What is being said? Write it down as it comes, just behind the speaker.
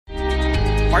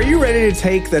Are you ready to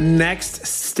take the next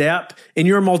step in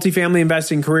your multifamily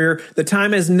investing career? The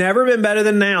time has never been better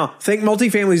than now. Think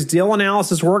Multifamily's Deal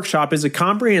Analysis Workshop is a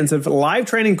comprehensive live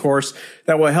training course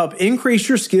that will help increase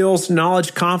your skills,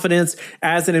 knowledge, confidence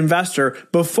as an investor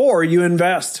before you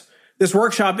invest. This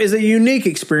workshop is a unique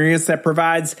experience that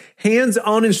provides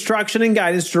hands-on instruction and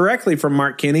guidance directly from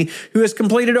Mark Kenney, who has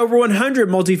completed over 100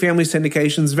 multifamily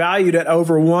syndications valued at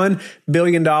over $1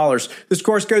 billion. This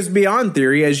course goes beyond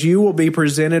theory, as you will be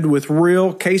presented with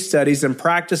real case studies and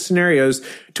practice scenarios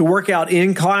to work out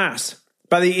in class.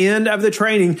 By the end of the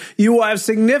training, you will have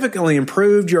significantly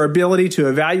improved your ability to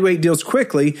evaluate deals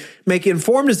quickly, make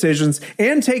informed decisions,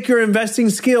 and take your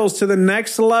investing skills to the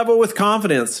next level with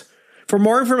confidence. For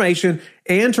more information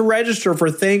and to register for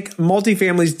Think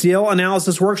Multifamily's Deal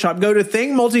Analysis Workshop, go to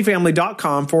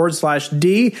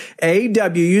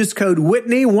thinkmultifamily.com/DAW. Use code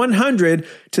Whitney100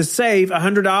 to save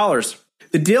 $100.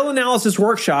 The Deal Analysis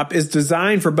Workshop is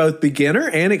designed for both beginner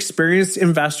and experienced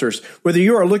investors. Whether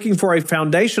you are looking for a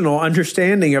foundational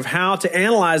understanding of how to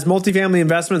analyze multifamily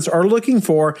investments or looking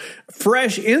for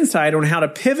fresh insight on how to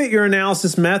pivot your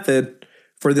analysis method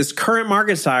for this current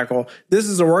market cycle, this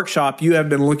is a workshop you have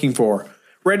been looking for.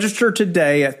 Register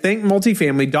today at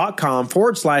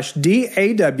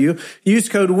thinkmultifamily.com/DAW. Use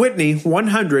code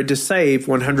Whitney100 to save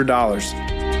 $100.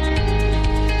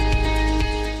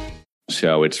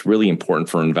 So it's really important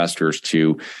for investors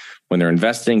to, when they're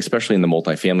investing, especially in the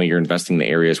multifamily, you're investing in the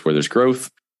areas where there's growth,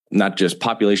 not just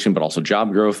population, but also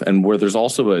job growth, and where there's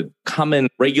also a common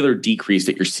regular decrease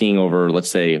that you're seeing over, let's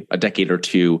say, a decade or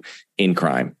two in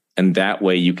crime. And that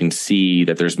way you can see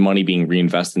that there's money being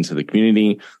reinvested into the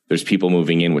community. There's people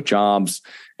moving in with jobs.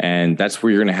 And that's where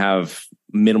you're going to have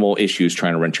minimal issues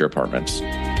trying to rent your apartments.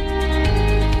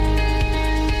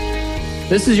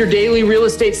 This is your daily real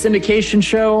estate syndication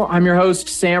show. I'm your host,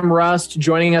 Sam Rust.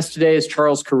 Joining us today is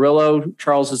Charles Carillo.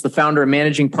 Charles is the founder and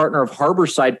managing partner of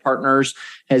Harborside Partners,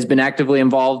 has been actively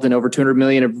involved in over 200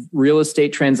 million of real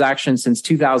estate transactions since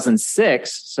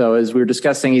 2006. So as we were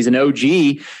discussing, he's an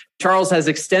OG. Charles has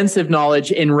extensive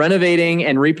knowledge in renovating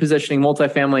and repositioning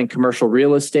multifamily and commercial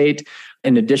real estate.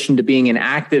 In addition to being an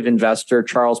active investor,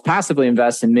 Charles passively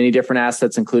invests in many different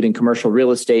assets, including commercial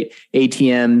real estate,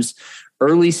 ATMs,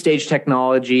 early stage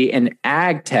technology, and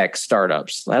ag tech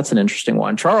startups. That's an interesting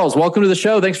one. Charles, welcome to the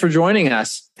show. Thanks for joining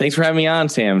us. Thanks for having me on,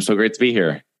 Sam. So great to be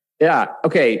here. Yeah.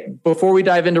 Okay. Before we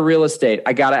dive into real estate,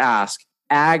 I got to ask,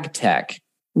 ag tech,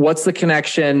 what's the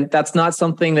connection? That's not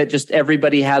something that just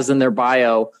everybody has in their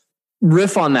bio.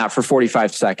 Riff on that for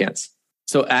 45 seconds.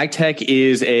 So ag tech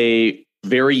is a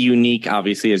very unique,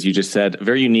 obviously, as you just said,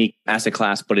 very unique asset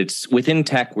class, but it's within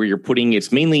tech where you're putting,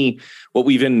 it's mainly what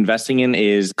we've been investing in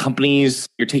is companies,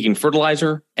 you're taking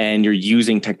fertilizer and you're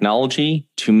using technology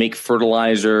to make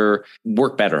fertilizer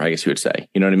work better, I guess you would say.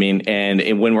 You know what I mean?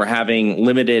 And when we're having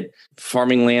limited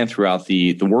farming land throughout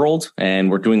the world, and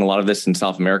we're doing a lot of this in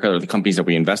South America, or the companies that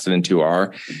we invested into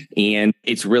are, and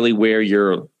it's really where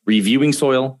you're reviewing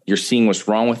soil, you're seeing what's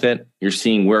wrong with it, you're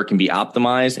seeing where it can be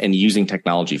optimized and using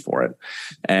technology for it.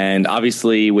 And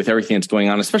obviously with everything that's going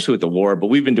on, especially with the war, but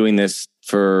we've been doing this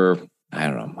for, I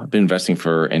don't know, I've been investing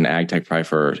in ag tech probably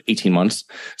for 18 months.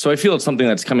 So I feel it's something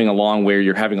that's coming along where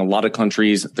you're having a lot of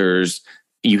countries,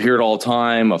 you hear it all the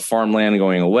time, of farmland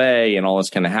going away and all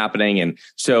this kind of happening. And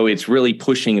so it's really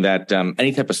pushing that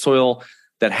any type of soil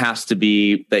that has to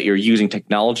be, that you're using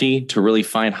technology to really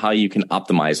find how you can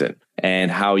optimize it and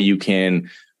how you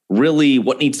can really,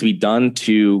 what needs to be done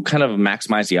to kind of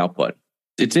maximize the output.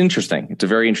 It's interesting. It's a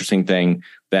very interesting thing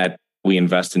that we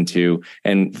invest into,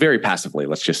 and very passively,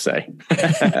 let's just say.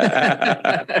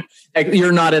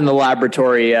 You're not in the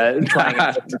laboratory trying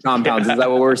out compounds. Is that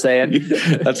what we're saying?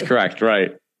 That's correct.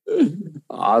 Right.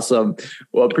 Awesome.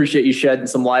 Well, appreciate you shedding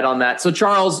some light on that. So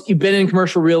Charles, you've been in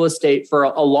commercial real estate for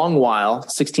a long while,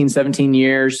 16, 17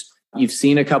 years. You've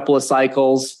seen a couple of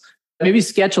cycles. Maybe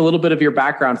sketch a little bit of your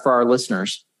background for our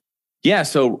listeners. Yeah.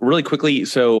 So really quickly,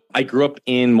 so I grew up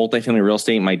in multifamily real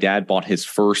estate. My dad bought his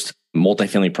first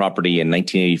multifamily property in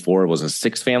 1984. It was a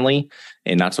 6-family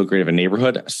and not so great of a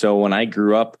neighborhood. So when I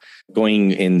grew up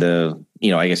going in the,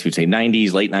 I guess you'd say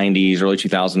 90s, late 90s, early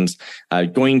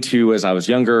 2000s, as I was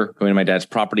younger, going to my dad's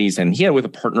properties, and he had with a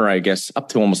partner, I guess, up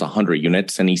to almost 100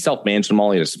 units, and he self-managed them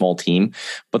all. He had a small team,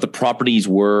 but the properties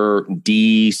were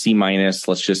D, C minus,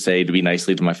 let's just say, to be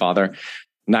nicely to my father.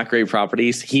 Not great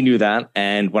properties. He knew that.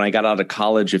 And when I got out of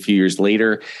college a few years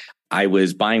later, I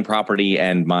was buying property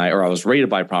I was ready to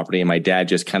buy property, and my dad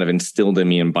just kind of instilled in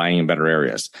me in buying in better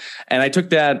areas. And I took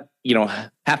that,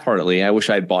 half-heartedly. I wish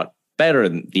I had bought better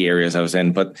than the areas I was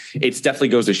in, but it definitely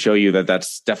goes to show you that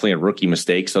that's definitely a rookie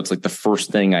mistake. So it's like the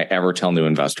first thing I ever tell new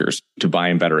investors, to buy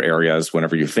in better areas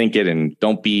whenever you think it, and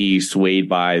don't be swayed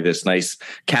by this nice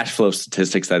cash flow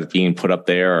statistics that's being put up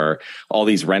there, or all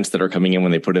these rents that are coming in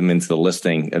when they put them into the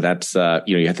listing. That's,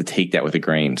 you have to take that with a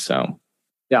grain. So,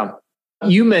 yeah.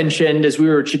 You mentioned, as we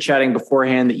were chit-chatting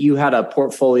beforehand, that you had a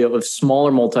portfolio of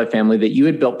smaller multifamily that you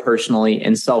had built personally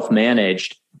and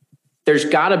self-managed. There's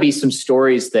got to be some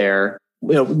stories there.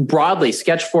 Broadly,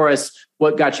 sketch for us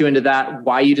what got you into that,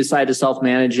 why you decided to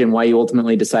self-manage, and why you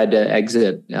ultimately decided to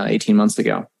exit 18 months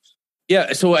ago.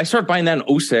 Yeah, so I started buying that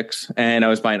in 06, and I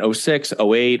was buying 06,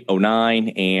 08, 09.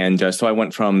 And so I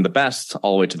went from the best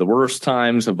all the way to the worst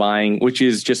times of buying, which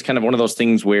is just kind of one of those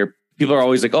things where people are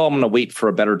always like, oh, I'm going to wait for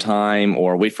a better time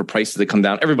or wait for prices to come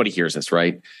down. Everybody hears this,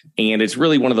 right? And it's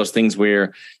really one of those things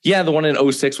where, yeah, the one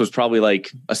in 06 was probably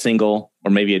like a single or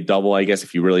maybe a double, I guess,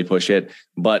 if you really push it.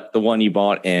 But the one you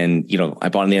bought and, I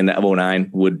bought in the end of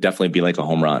 09 would definitely be like a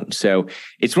home run. So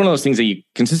it's one of those things that you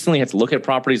consistently have to look at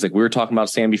properties. Like we were talking about,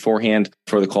 Sam, beforehand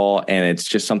for the call. And it's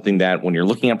just something that when you're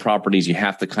looking at properties, you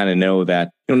have to kind of know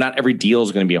that, not every deal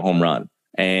is going to be a home run.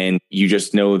 And you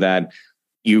just know that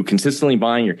you consistently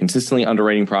buying, you're consistently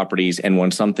underwriting properties. And when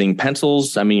something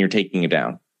pencils, you're taking it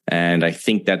down. And I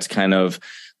think that's kind of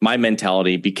my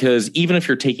mentality, because even if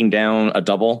you're taking down a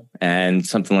double and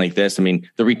something like this, the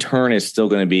return is still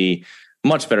going to be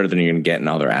much better than you're going to get in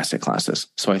other asset classes.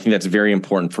 So I think that's very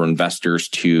important for investors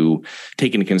to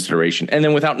take into consideration. And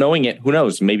then without knowing it, who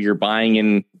knows? Maybe you're buying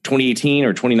in 2018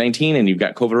 or 2019 and you've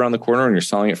got COVID around the corner and you're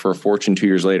selling it for a fortune 2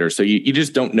 years later. So you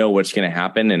just don't know what's going to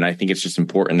happen. And I think it's just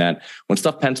important that when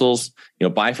stuff pencils,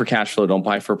 buy for cash flow, don't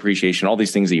buy for appreciation, all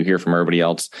these things that you hear from everybody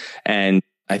else. And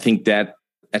I think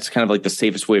that's kind of like the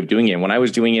safest way of doing it. When I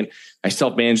was doing it, I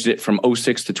self-managed it from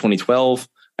 06 to 2012.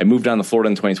 I moved down to Florida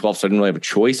in 2012, so I didn't really have a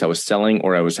choice. I was selling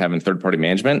or I was having third-party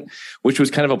management, which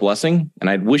was kind of a blessing. And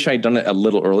I wish I'd done it a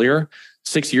little earlier.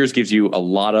 6 years gives you a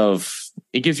lot of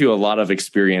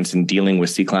experience in dealing with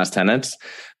C-class tenants,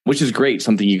 which is great.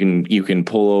 Something you can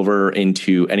pull over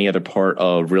into any other part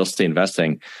of real estate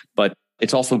investing. But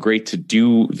it's also great to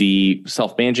do the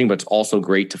self-managing, but it's also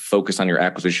great to focus on your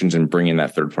acquisitions and bring in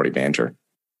that third-party manager.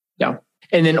 Yeah.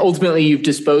 And then ultimately you've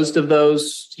disposed of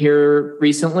those here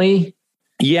recently?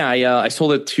 Yeah, I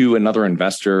sold it to another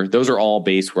investor. Those are all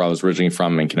based where I was originally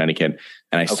from in Connecticut.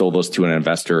 And I sold those to an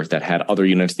investor that had other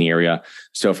units in the area.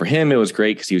 So for him, it was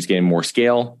great because he was getting more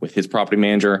scale with his property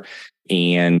manager.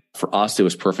 And for us, it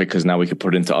was perfect because now we could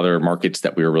put it into other markets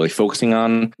that we were really focusing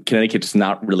on. Connecticut's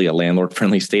not really a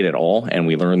landlord-friendly state at all. And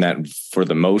we learned that for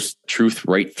the most truth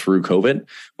right through COVID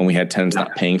when we had tenants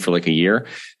not paying for like a year.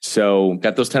 So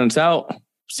got those tenants out,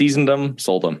 seasoned them,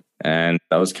 sold them. And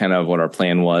that was kind of what our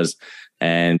plan was.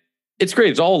 And it's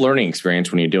great. It's all a learning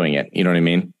experience when you're doing it. You know what I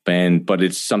mean? But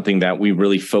it's something that we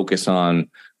really focus on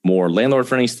more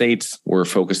landlord-friendly states. We're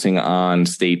focusing on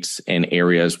states and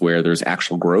areas where there's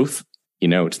actual growth.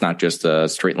 It's not just a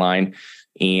straight line.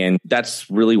 And that's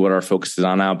really what our focus is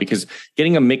on now, because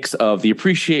getting a mix of the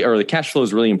cash flow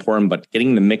is really important, but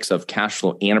getting the mix of cash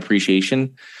flow and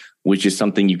appreciation, which is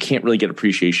something you can't really get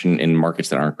appreciation in markets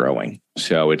that aren't growing.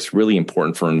 So it's really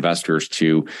important for investors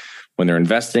to, when they're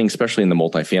investing, especially in the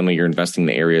multifamily, you're investing in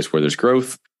the areas where there's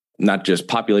growth, not just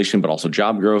population, but also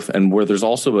job growth, and where there's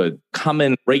also a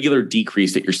common regular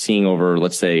decrease that you're seeing over,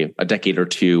 let's say, a decade or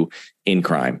two in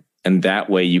crime. And that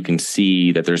way you can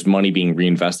see that there's money being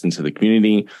reinvested into the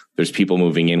community. There's people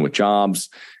moving in with jobs.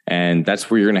 And that's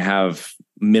where you're going to have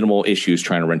minimal issues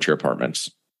trying to rent your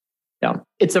apartments. Yeah.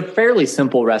 It's a fairly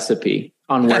simple recipe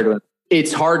on where to.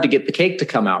 It's hard to get the cake to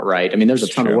come out right. There's a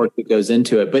ton of work that goes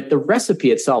into it, but the recipe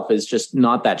itself is just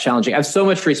not that challenging. I have so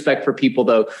much respect for people,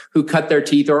 though, who cut their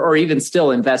teeth or even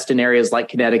still invest in areas like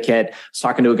Connecticut. I was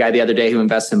talking to a guy the other day who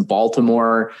invests in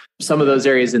Baltimore, some of those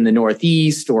areas in the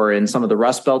Northeast or in some of the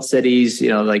Rust Belt cities,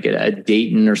 like at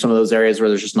Dayton or some of those areas where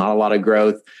there's just not a lot of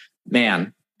growth.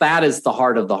 Man, that is the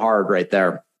heart of the hard right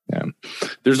there. Yeah.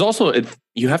 There's also,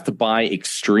 you have to buy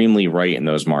extremely right in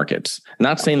those markets.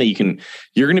 Not saying that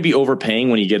you're going to be overpaying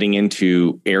when you're getting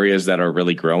into areas that are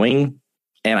really growing.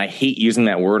 And I hate using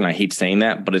that word and I hate saying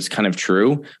that, but it's kind of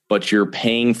true. But you're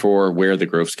paying for where the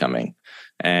growth's coming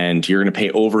and you're going to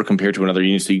pay over compared to another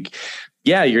unit. So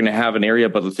you're going to have an area.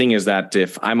 But the thing is that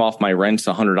if I'm off my rents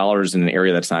 $100 in an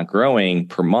area that's not growing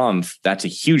per month, that's a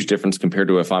huge difference compared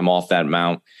to if I'm off that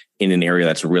amount in an area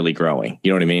that's really growing.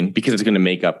 You know what I mean? Because it's going to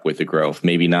make up with the growth,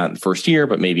 maybe not in the first year,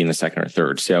 but maybe in the second or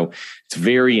third. So it's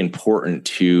very important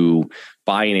to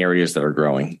buy in areas that are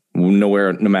growing no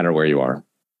matter where you are.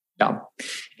 Yeah.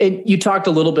 And you talked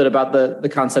a little bit about the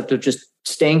concept of just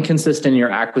staying consistent in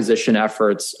your acquisition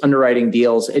efforts, underwriting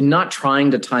deals, and not trying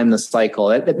to time the cycle.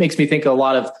 That makes me think a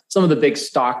lot of some of the big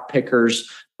stock pickers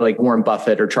like Warren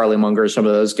Buffett or Charlie Munger, some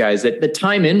of those guys, that the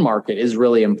time in market is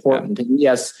really important. And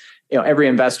yes, every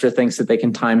investor thinks that they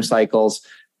can time cycles,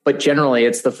 but generally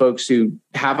it's the folks who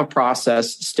have a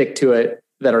process, stick to it,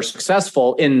 that are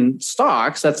successful in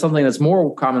stocks. That's something that's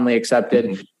more commonly accepted.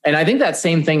 Mm-hmm. And I think that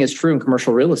same thing is true in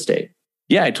commercial real estate.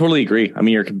 Yeah, I totally agree. I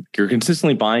mean, you're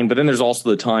consistently buying, but then there's also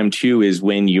the time too, is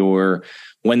when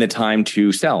the time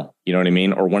to sell, you know what I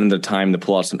mean? Or when the time to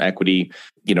pull out some equity,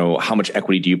 how much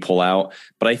equity do you pull out?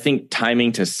 But I think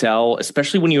timing to sell,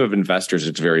 especially when you have investors,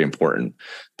 it's very important,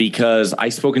 because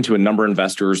I've spoken to a number of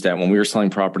investors that when we were selling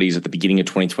properties at the beginning of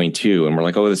 2022 and we're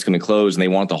like, oh, this is going to close, and they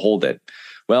want to hold it.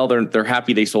 Well, they're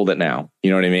happy they sold it now. You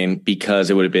know what I mean? Because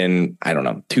it would have been,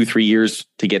 2-3 years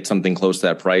to get something close to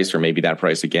that price, or maybe that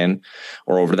price again,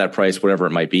 or over that price, whatever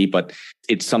it might be. But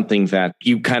it's something that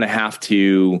you kind of have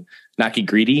to not get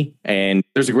greedy. And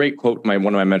there's a great quote. One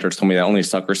of my mentors told me that only a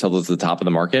sucker sells at the top of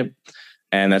the market.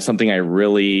 And that's something I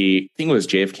think it was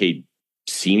JFK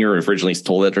Senior originally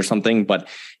told it or something, but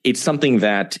it's something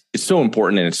that is so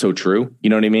important and it's so true.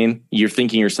 You know what I mean? You're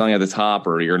thinking you're selling at the top,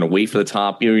 or you're going to wait for the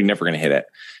top. You're never going to hit it.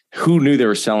 Who knew they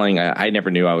were selling? I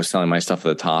never knew I was selling my stuff at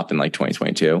the top in like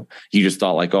 2022. You just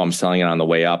thought like, oh, I'm selling it on the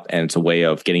way up. And it's a way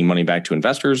of getting money back to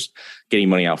investors, getting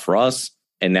money out for us.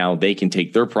 And now they can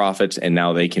take their profits and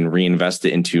now they can reinvest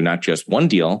it into not just one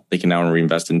deal. They can now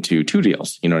reinvest into 2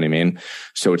 deals. You know what I mean?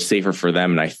 So it's safer for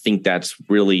them. And I think that's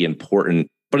really important.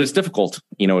 But it's difficult.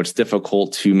 It's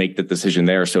difficult to make the decision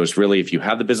there. So it's really, if you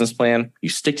have the business plan, you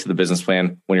stick to the business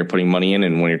plan when you're putting money in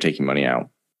and when you're taking money out.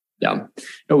 Yeah.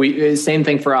 Same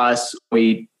thing for us.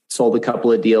 We sold a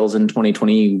couple of deals in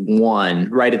 2021,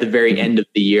 right at the very end of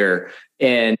the year.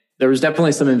 And there was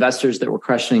definitely some investors that were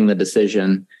questioning the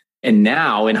decision. And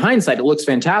now in hindsight, it looks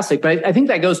fantastic. But I think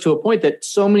that goes to a point that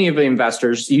so many of the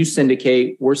investors, you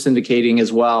syndicate, we're syndicating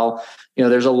as well.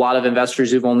 There's a lot of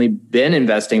investors who've only been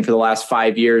investing for the last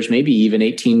 5 years, maybe even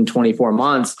 18, 24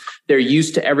 months. They're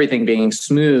used to everything being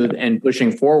smooth and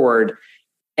pushing forward.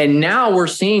 And now we're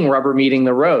seeing rubber meeting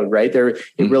the road, right? It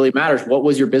really matters. What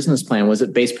was your business plan? Was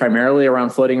it based primarily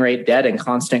around floating rate debt and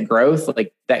constant growth?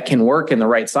 Like that can work in the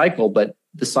right cycle, but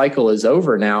the cycle is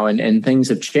over now and things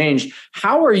have changed.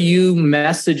 How are you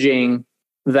messaging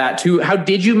that how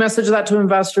did you message that to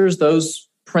investors, those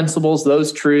principles,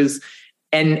 those truths?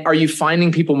 And are you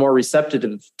finding people more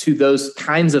receptive to those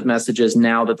kinds of messages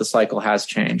now that the cycle has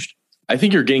changed? I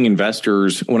think you're getting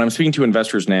investors, when I'm speaking to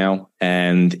investors now,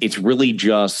 and it's really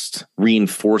just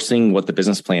reinforcing what the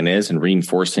business plan is and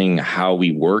reinforcing how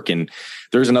we work. And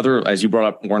there's another, as you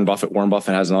brought up, Warren Buffett. Warren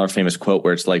Buffett has another famous quote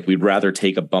where it's like, we'd rather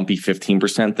take a bumpy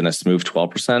 15% than a smooth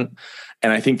 12%.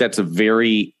 And I think that's a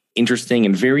very interesting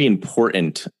and very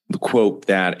important quote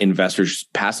that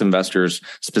past investors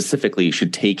specifically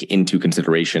should take into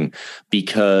consideration,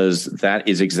 because that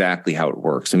is exactly how it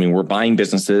works. I mean, we're buying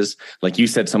businesses. Like you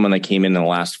said, someone that came in the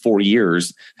last 4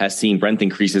 years has seen rent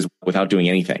increases without doing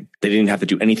anything. They didn't have to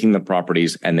do anything to the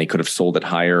properties, and they could have sold it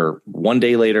higher 1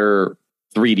 day later,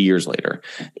 3 years later.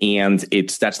 And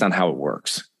that's not how it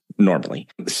works normally.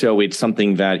 So it's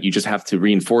something that you just have to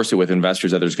reinforce it with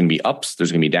investors, that there's going to be ups,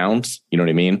 there's going to be downs, you know what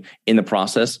I mean? In the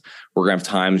process, we're going to have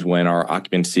times when our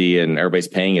occupancy and everybody's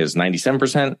paying is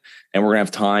 97%. And we're going to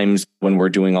have times when we're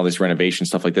doing all this renovation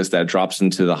stuff like this that drops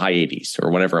into the high 80s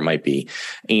or whatever it might be.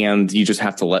 And you just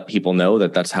have to let people know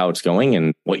that that's how it's going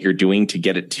and what you're doing to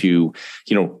get it to,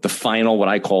 the final, what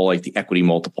I call like the equity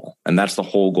multiple. And that's the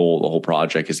whole goal of the whole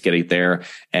project, is get it there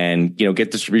and,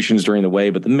 get distributions during the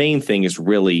way. But the main thing is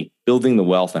really building the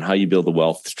wealth, and how you build the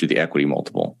wealth through the equity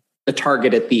multiple. The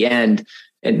target at the end,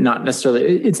 and not necessarily.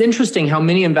 It's interesting how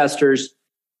many investors,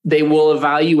 they will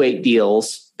evaluate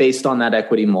deals based on that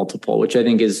equity multiple, which I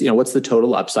think is, what's the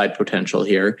total upside potential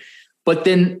here? But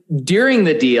then during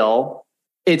the deal,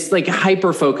 it's like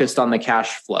hyper focused on the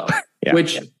cash flow,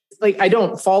 which like, I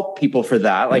don't fault people for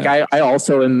that. Like I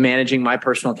also am managing my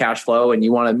personal cash flow, and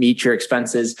you want to meet your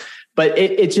expenses. But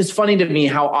it's just funny to me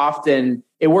how often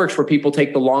it works where people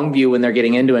take the long view when they're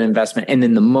getting into an investment, and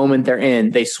then the moment they're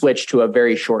in, they switch to a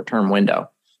very short-term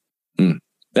window.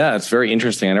 Yeah, it's very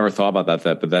interesting. I never thought about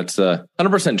that, but that's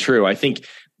 100% true. I think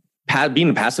being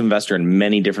a passive investor in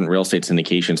many different real estate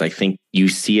syndications, I think you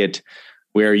see it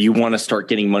where you want to start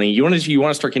getting money. You want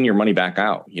to start getting your money back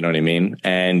out. You know what I mean?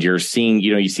 And you're seeing,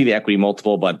 you see the equity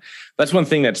multiple, but that's one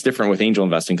thing that's different with angel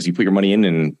investing, because you put your money in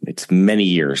and it's many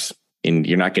years and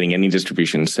you're not getting any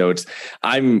distribution. So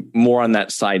I'm more on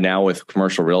that side now with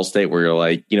commercial real estate, where you're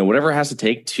like, whatever it has to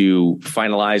take to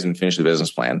finalize and finish the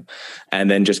business plan,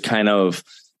 and then just kind of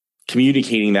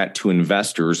communicating that to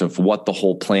investors of what the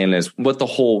whole plan is, what the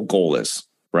whole goal is,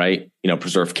 right?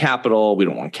 Preserve capital. We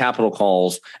don't want capital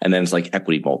calls. And then it's like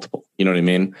equity multiple, you know what I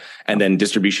mean? And then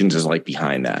distributions is like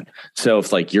behind that. So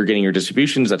if like you're getting your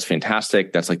distributions, that's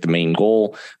fantastic. That's like the main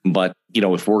goal. But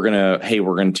if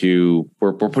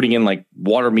we're putting in like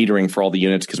water metering for all the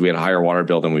units because we had a higher water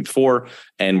bill than we before.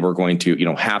 And we're going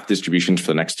to, half distributions for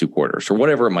the next 2 quarters or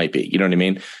whatever it might be. You know what I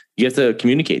mean? You have to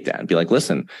communicate that and be like,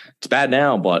 listen, it's bad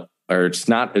now, or it's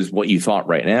not as what you thought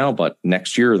right now, but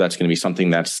next year, that's going to be something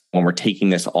that's when we're taking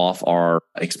this off our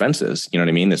expenses, you know what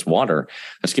I mean? This water,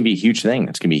 that's going to be a huge thing.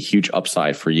 It's going to be a huge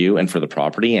upside for you and for the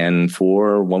property and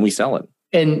for when we sell it.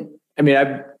 And I mean,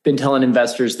 I've been telling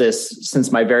investors this since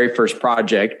my very first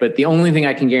project, but the only thing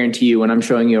I can guarantee you when I'm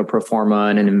showing you a pro forma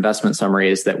and an investment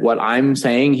summary is that what I'm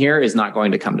saying here is not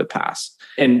going to come to pass.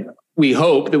 And we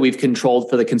hope that we've controlled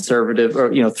for the conservative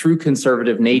or, through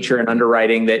conservative nature and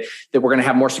underwriting that we're going to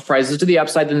have more surprises to the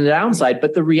upside than the downside.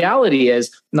 But the reality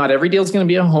is not every deal is going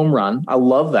to be a home run. I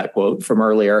love that quote from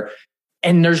earlier.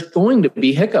 And there's going to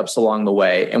be hiccups along the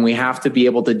way, and we have to be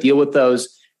able to deal with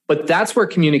those. But that's where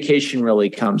communication really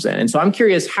comes in. And so I'm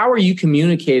curious, how are you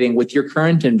communicating with your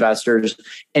current investors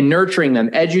and nurturing them,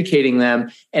 educating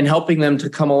them, and helping them to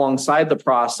come alongside the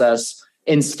process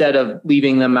instead of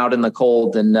leaving them out in the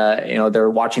cold and they're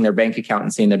watching their bank account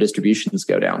and seeing their distributions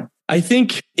go down? I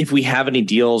think if we have any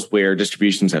deals where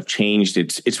distributions have changed,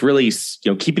 it's really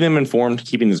keeping them informed,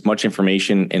 keeping as much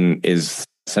information and is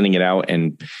sending it out.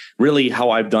 And really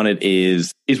how I've done it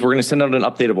is we're going to send out an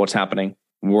update of what's happening.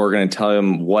 We're going to tell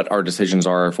them what our decisions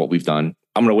are of what we've done.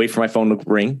 I'm going to wait for my phone to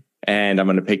ring and I'm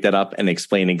going to pick that up and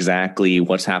explain exactly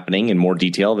what's happening in more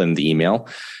detail than the email.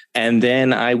 And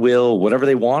then I will, whatever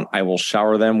they want, I will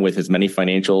shower them with as many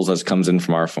financials as comes in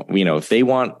from our phone. If they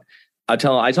want, I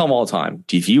tell them all the time,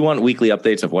 if you want weekly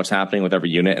updates of what's happening with every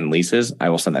unit and leases, I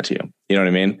will send that to you. You know what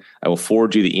I mean? I will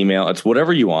forward you the email. It's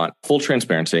whatever you want, full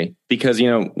transparency, because,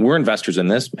 we're investors in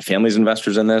this. My family's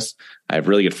investors in this. I have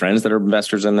really good friends that are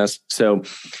investors in this. So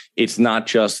it's not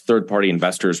just third-party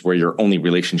investors where your only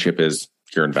relationship is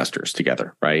your investors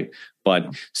together, right?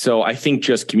 But so I think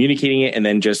just communicating it and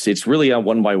then it's really a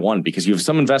one by one, because you have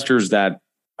some investors that,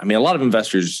 a lot of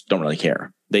investors don't really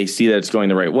care. They see that it's going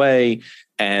the right way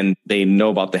and they know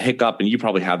about the hiccup, and you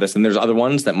probably have this. And there's other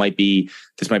ones that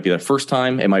this might be their first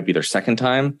time. It might be their second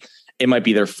time. It might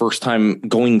be their first time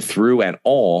going through at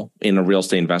all in a real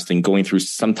estate investing, going through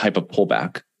some type of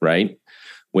pullback, right?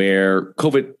 Where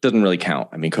COVID doesn't really count.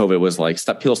 COVID was like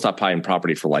people stopped buying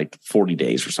property for like 40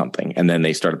 days or something. And then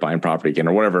they started buying property again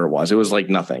or whatever it was. It was like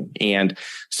nothing. And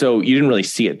so you didn't really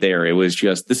see it there. It was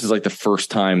just, this is like the first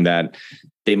time that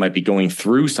they might be going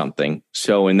through something.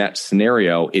 So in that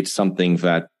scenario, it's something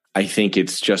that I think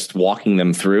it's just walking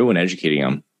them through and educating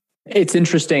them. It's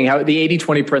interesting how the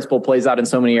 80-20 principle plays out in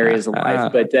so many areas of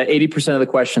life, but 80% of the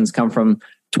questions come from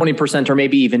 20% or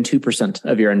maybe even 2%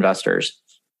 of your investors.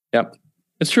 Yep.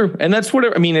 It's true. And that's what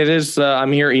it is.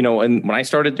 I'm here, and when I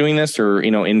started doing this or,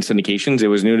 in syndications, it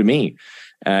was new to me.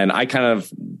 And I kind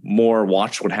of more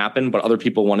watched what happened, but other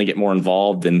people want to get more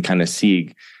involved and kind of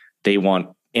see they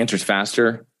want answers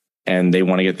faster and they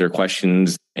want to get their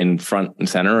questions in front and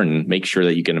center and make sure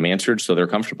that you get them answered so they're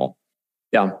comfortable.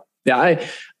 Yeah. Yeah.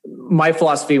 My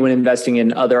philosophy when investing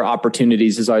in other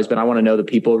opportunities has always been, I want to know the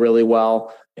people really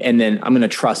well. And then I'm going to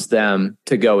trust them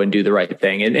to go and do the right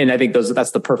thing. And I think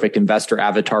that's the perfect investor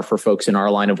avatar for folks in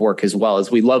our line of work as well.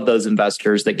 As we love those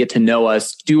investors that get to know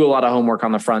us, do a lot of homework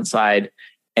on the front side,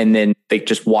 and then they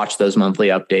just watch those monthly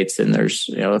updates. And there's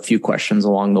a few questions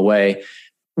along the way.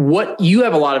 What you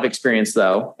have a lot of experience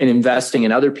though in investing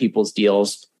in other people's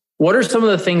deals. What are some of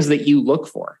the things that you look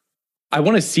for? I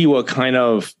want to see what kind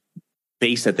of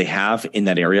base that they have in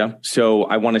that area. So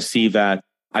I want to see that.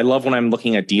 I love when I'm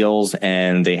looking at deals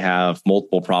and they have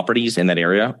multiple properties in that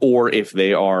area, or if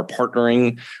they are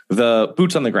partnering the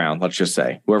boots on the ground, let's just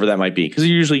say, whoever that might be. Because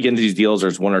you usually get into these deals,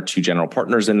 there's one or two general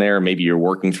partners in there. Maybe you're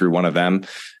working through one of them.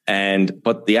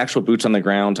 But the actual boots on the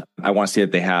ground, I want to see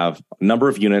that they have a number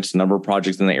of units, number of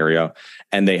projects in the area,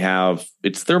 and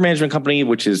it's their management company,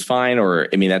 which is fine, or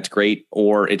that's great,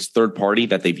 or it's third party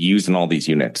that they've used in all these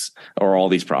units or all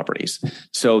these properties,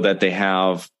 so that they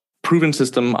have proven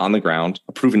system on the ground,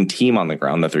 a proven team on the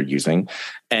ground that they're using.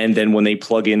 And then when they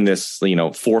plug in this,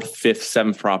 fourth, fifth,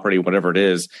 seventh property, whatever it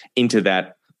is, into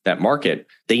that market,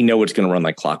 they know it's going to run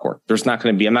like clockwork. I'm not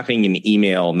going to get an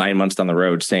email 9 months down the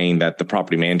road saying that the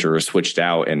property manager is switched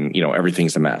out and,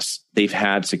 everything's a mess. They've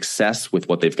had success with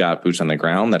what they've got boots on the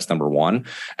ground. That's number one.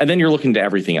 And then you're looking to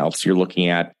everything else. You're looking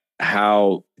at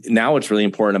how now it's really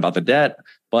important about the debt.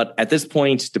 But at this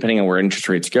point, depending on where interest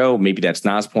rates go, maybe that's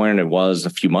not as important it was a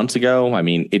few months ago. I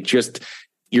mean, it just,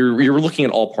 you're looking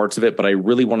at all parts of it, but I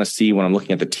really want to see when I'm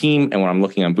looking at the team and when I'm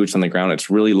looking on boots on the ground, it's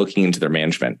really looking into their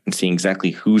management and seeing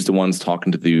exactly who's the ones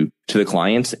talking to the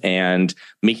clients and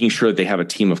making sure that they have a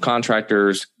team of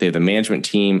contractors, they have the management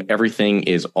team, everything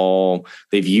is all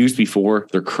they've used before,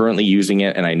 they're currently using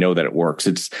it, and I know that it works.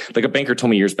 It's like a banker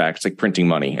told me years back, it's like printing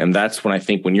money. And that's when I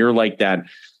think when you're like that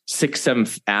 6th,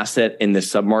 7th asset in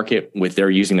this submarket with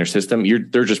they're using their system,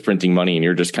 they're just printing money and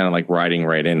you're just kind of like riding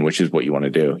right in, which is what you want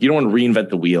to do. You don't want to reinvent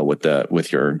the wheel with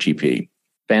your GP.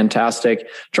 Fantastic.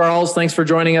 Charles, thanks for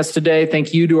joining us today.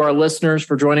 Thank you to our listeners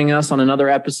for joining us on another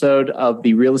episode of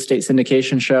the Real Estate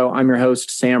Syndication Show. I'm your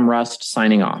host, Sam Rust,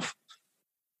 signing off.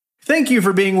 Thank you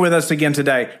for being with us again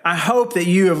today. I hope that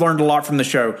you have learned a lot from the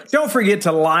show. Don't forget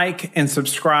to like and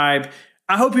subscribe.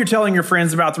 I hope you're telling your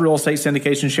friends about the Real Estate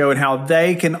Syndication Show and how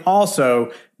they can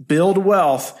also build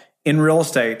wealth in real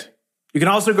estate. You can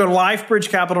also go to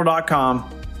lifebridgecapital.com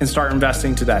and start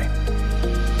investing today.